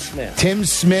 Who's Tim Smith? Tim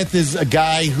Smith is a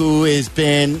guy who has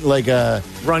been like a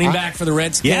running back for the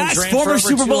Redskins. Yes, former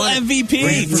Super Bowl MVP.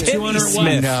 Timmy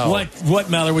Smith. No. What,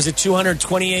 Meller? Was it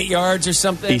 228 yards or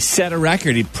something? He set a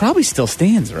record. He probably still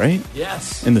stands, right?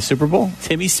 Yes. In the Super Bowl?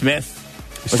 Timmy Smith.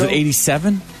 Was it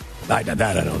 87? I don't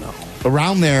know.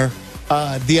 Around there,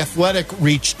 The Athletic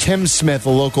reached Tim Smith,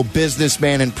 a local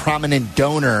businessman and prominent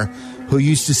donor who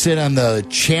used to sit on the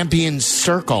Champions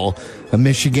Circle, a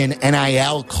Michigan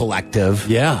NIL collective.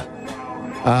 Yeah.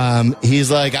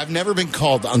 He's like, I've never been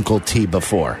called Uncle T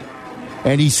before.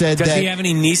 And he said Does he have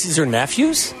any nieces or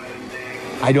nephews?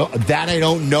 I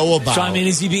don't know about. So, I mean,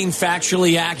 is he being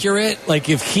factually accurate? Like,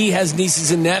 if he has nieces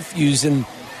and nephews, and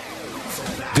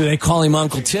do they call him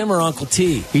Uncle Tim or Uncle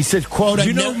T? He said, quote,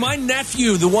 my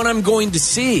nephew, the one I'm going to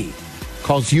see.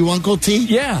 Calls you Uncle T?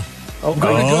 Yeah. You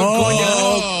got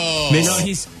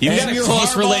a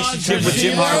close relationship with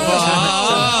Jim Harbaugh.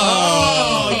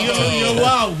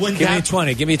 Wow. Give me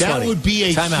 20. That would be a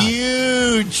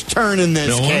huge turn in this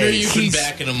case. No wonder you've been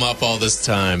backing him up all this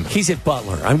time. He's at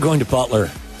Butler. I'm going to Butler.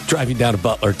 Driving down to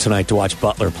Butler tonight to watch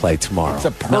Butler play tomorrow. It's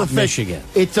a perfect not Michigan.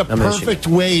 It's a perfect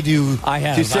way to say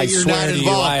I you're swear not to involved.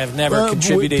 you, I have never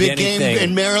contributed big anything. Game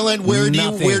in Maryland. Where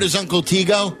does Uncle T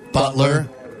go? Butler.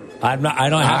 I'm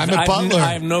at Butler.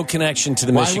 I have no connection to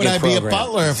the Michigan program. Why would I be at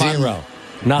Butler if Zero.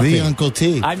 I'm Nothing. the Uncle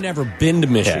T? I've never been to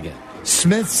Michigan. Yeah.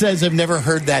 Smith says, I've never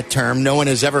heard that term. No one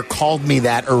has ever called me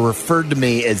that or referred to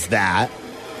me as that.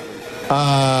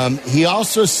 He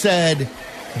also said,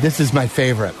 this is my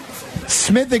favorite.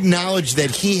 Smith acknowledged that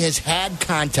he has had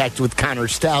contact with Connor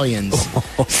Stallions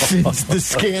since the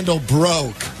scandal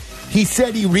broke. He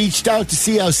said he reached out to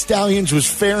see how Stallions was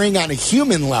faring on a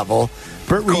human level.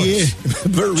 Do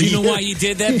you know why he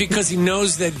did that? Because he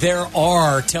knows that there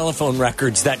are telephone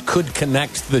records that could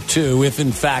connect the two if,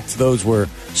 in fact, those were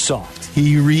sought.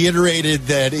 He reiterated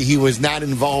that he was not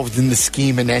involved in the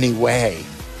scheme in any way.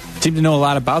 Seem to know a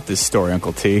lot about this story,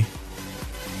 Uncle T.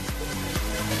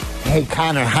 Hey,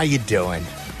 Connor, how you doing?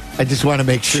 I just want to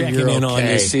make sure Checking you're okay. in on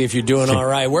you, see if you're doing all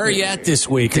right. Where are you at this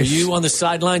week? Are you on the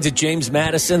sidelines at James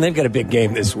Madison? They've got a big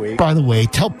game this week. By the way,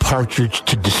 tell Partridge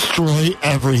to destroy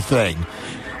everything.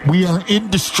 We are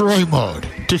in destroy mode.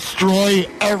 Destroy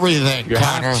everything, You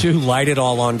Connor. have to light it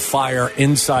all on fire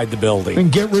inside the building.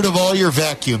 And get rid of all your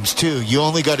vacuums, too. You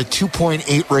only got a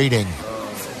 2.8 rating.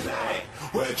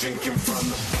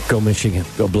 Go Michigan.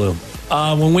 Go Blue.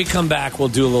 When we come back, we'll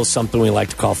do a little something we like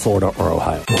to call Florida or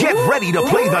Ohio. Get ready to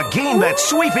play the game that's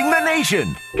sweeping the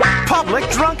nation. Public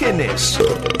drunkenness.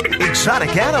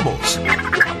 Exotic animals.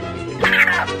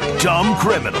 Dumb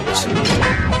criminals.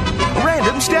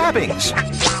 Random stabbings.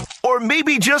 Or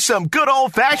maybe just some good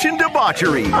old-fashioned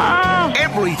debauchery.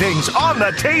 Everything's on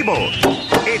the table.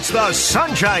 It's the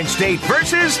Sunshine State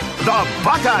versus the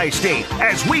Buckeye State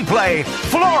as we play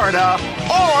Florida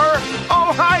or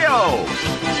Ohio.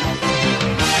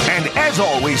 And as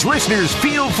always, listeners,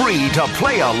 feel free to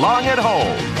play along at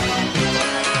home.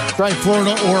 Right,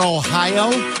 Florida or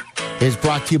Ohio is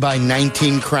brought to you by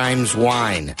 19 Crimes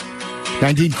Wine.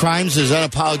 19 Crimes is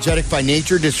unapologetic by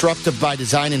nature, disruptive by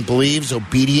design, and believes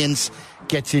obedience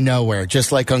gets you nowhere,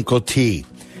 just like Uncle T.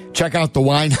 Check out the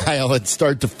wine aisle and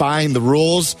start defying the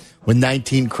rules with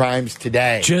 19 Crimes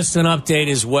today. Just an update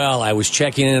as well. I was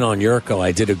checking in on Yurko.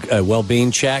 I did a well-being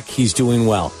check. He's doing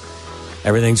well.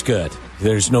 Everything's good.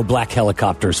 There's no black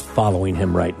helicopters following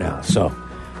him right now. So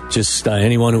just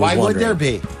anyone who was wondering. Why would there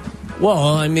be?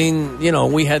 Well, I mean,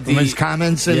 we had his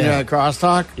comments in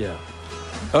crosstalk? Yeah.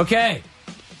 Okay.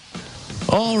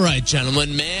 All right,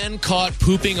 gentlemen. Man caught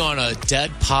pooping on a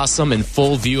dead possum in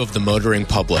full view of the motoring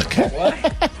public.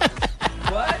 What?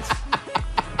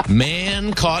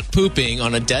 Man caught pooping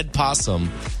on a dead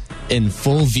possum in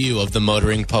full view of the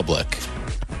motoring public.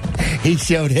 He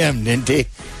showed him, didn't he?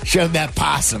 Showed that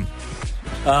possum.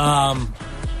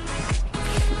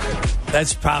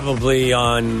 That's probably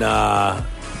on.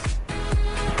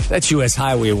 That's U.S.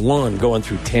 Highway 1 going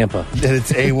through Tampa.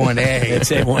 It's A1A.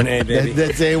 It's A1A, baby.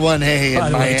 That's A1A in By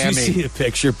the way, Miami. did you see the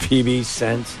picture PB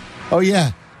sent? Oh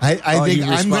yeah, I think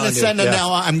I'm going to send yeah.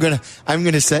 now. I'm going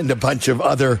to send a bunch of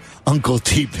other Uncle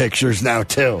T pictures now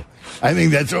too. I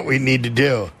think that's what we need to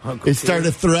do. Start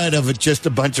a thread of just a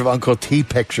bunch of Uncle T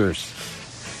pictures.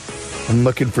 I'm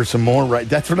looking for some more. Right,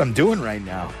 that's what I'm doing right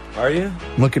now. Are you?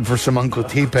 I'm looking for some Uncle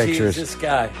T pictures. This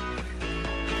guy.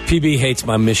 PB hates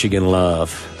my Michigan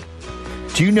love.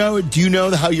 Do you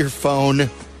know how your phone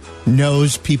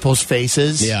knows people's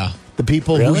faces? Yeah. The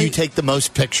people Really? who you take the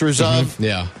most pictures of?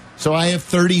 Yeah. So I have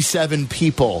 37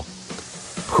 people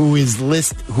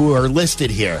who are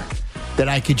listed here that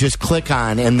I could just click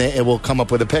on and it will come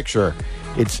up with a picture.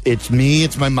 It's me,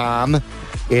 it's my mom,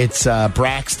 it's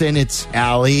Braxton, it's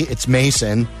Allie, it's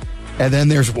Mason, and then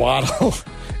there's Waddle,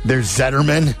 there's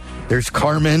Zetterman, there's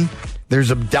Carmen,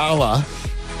 there's Abdallah,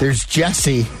 there's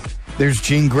Jesse, there's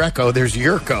Gene Greco, there's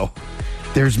Yurko,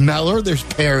 there's Meller, there's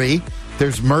Perry,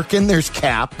 there's Merkin, there's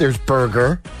Cap, there's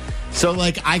Berger. So,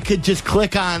 I could just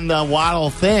click on the Waddle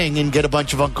thing and get a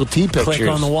bunch of Uncle T pictures. Click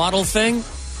on the Waddle thing?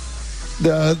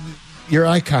 Your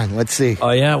icon. Let's see. Oh,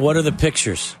 yeah? What are the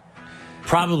pictures?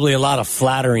 Probably a lot of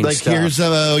flattering stuff. Here's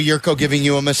Yurko giving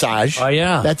you a massage. Oh,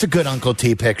 yeah. That's a good Uncle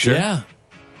T picture. Yeah.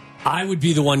 I would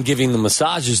be the one giving the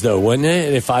massages, though, wouldn't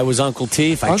it? If I was Uncle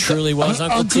T, if I truly was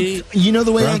Uncle T. You know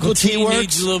the way Or Uncle T works?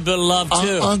 needs a little bit of love,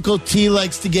 too. Uncle T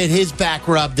likes to get his back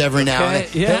rubbed every now and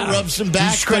then. Yeah. He'll rub some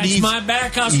back. You scratch my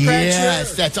back, I'll scratch Yes,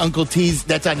 yours. that's Uncle T's.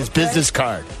 That's on his business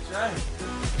card.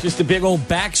 Just a big old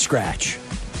back scratch.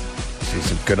 See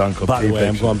some good Uncle By T the way, I'm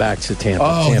pictures. going back to Tampa.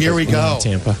 Oh, Tampa's here we go.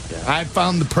 Tampa. Yeah. I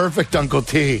found the perfect Uncle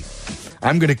T.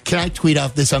 Can I tweet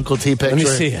out this Uncle T picture? Let me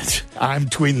see it. I'm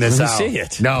tweeting this out. Let me see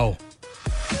it. No.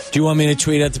 Do you want me to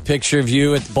tweet out the picture of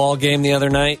you at the ball game the other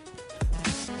night?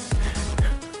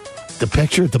 The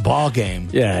picture at the ball game.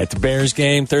 Yeah, at the Bears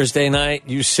game Thursday night.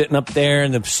 You sitting up there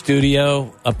in the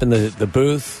studio, up in the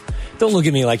booth. Don't look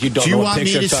at me like you don't Do you know want what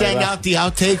me picture to I'm talking send about. out the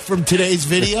outtake from today's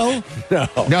video? No.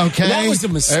 No, okay. That was a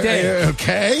mistake.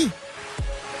 Okay.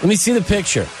 Let me see the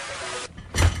picture.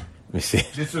 Let me see.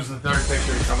 This was the third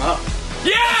picture to come up.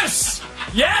 Yes!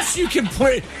 Yes, you can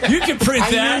print. You can print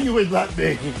I that. knew you would let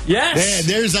me. Yes.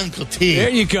 There's Uncle T. There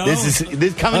you go. This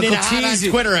is coming in hot on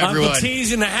Twitter, everyone. Uncle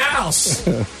T's in the house.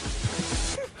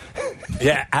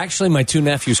 Yeah, actually, my two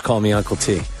nephews call me Uncle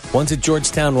T. One's at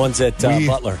Georgetown, one's at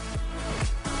Butler.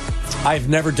 I've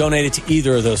never donated to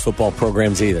either of those football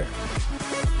programs either.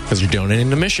 Because you're donating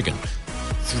to Michigan.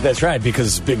 That's right,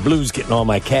 because Big Blue's getting all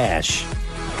my cash.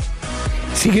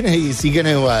 Is he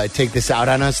gonna take this out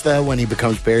on us though when he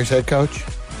becomes Bears head coach?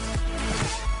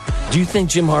 Do you think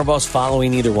Jim Harbaugh's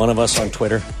following either one of us on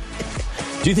Twitter?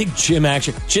 Do you think Jim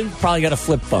probably got a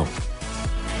flip phone?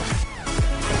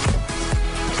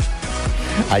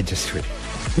 I just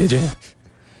tweeted. Did you?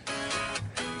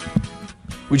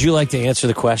 Would you like to answer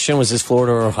the question? Was this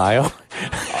Florida or Ohio?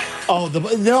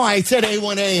 No, I said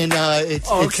A1A and it's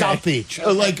South Beach.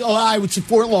 I would say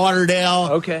Fort Lauderdale.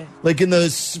 Okay. Like in the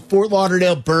Fort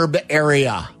Lauderdale burb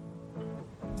area.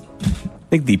 I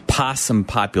think the possum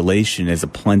population is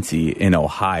aplenty in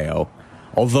Ohio,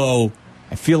 although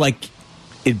I feel like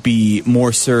it'd be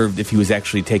more served if he was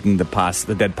actually taking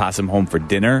the dead possum home for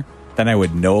dinner. Then I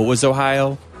would know it was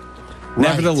Ohio. Right.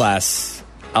 Nevertheless,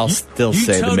 I'll still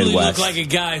say the Midwest. You totally look like a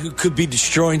guy who could be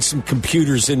destroying some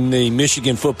computers in the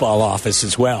Michigan football office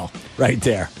as well, right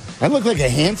there. I look like a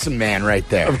handsome man right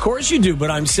there. Of course you do, but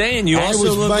I'm saying you also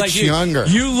was look much like younger.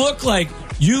 You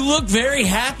look very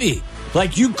happy.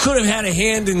 Like you could have had a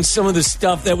hand in some of the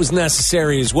stuff that was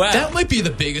necessary as well. That might be the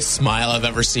biggest smile I've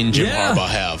ever seen Jim Harbaugh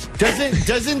have.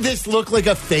 Doesn't this look like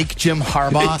a fake Jim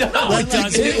Harbaugh?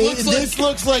 This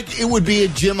looks like it would be a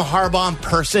Jim Harbaugh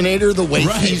impersonator the way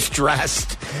he's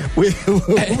dressed. With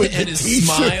and his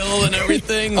smile and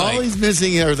everything. All he's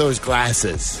missing are those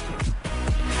glasses.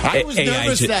 I was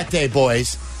nervous that day,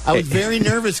 boys. I was very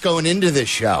nervous going into this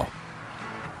show.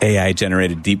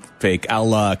 AI-generated deep fake.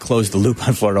 I'll close the loop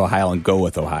on Florida, Ohio, and go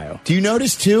with Ohio. Do you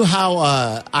notice, too,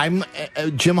 how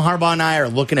Jim Harbaugh and I are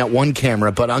looking at one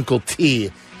camera, but Uncle T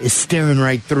is staring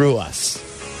right through us?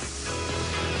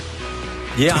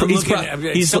 Yeah,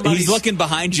 he's looking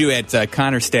behind you at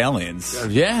Connor Stallions.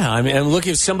 Yeah, I mean, and look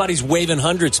if somebody's waving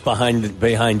hundreds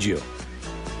behind you.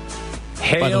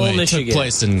 Hail, by the way, Michigan. It took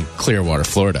place in Clearwater,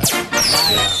 Florida.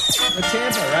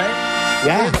 Tampa, right?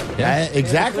 Yeah,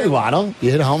 exactly, Waddle. You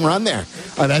hit a home run there.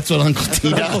 That's what Uncle T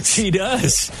does. Uncle T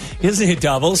does. He doesn't hit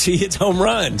doubles. He hits home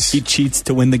runs. He cheats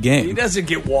to win the game. He doesn't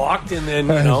get walked, and then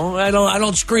I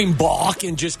don't scream balk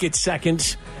and just get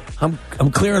second. I'm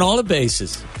clearing all the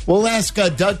bases. We'll ask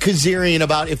Doug Kazarian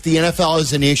about if the NFL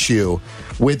is an issue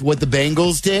with what the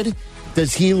Bengals did.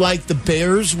 Does he like the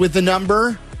Bears with the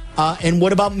number? And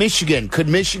what about Michigan? Could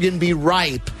Michigan be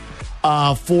ripe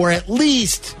for at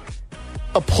least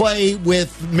a play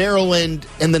with Maryland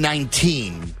in the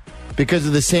 19 because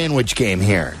of the sandwich game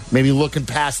here? Maybe looking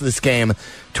past this game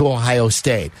to Ohio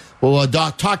State. Well,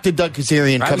 talk to Doug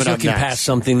Kazarian coming up next. I was looking past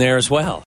something there as well.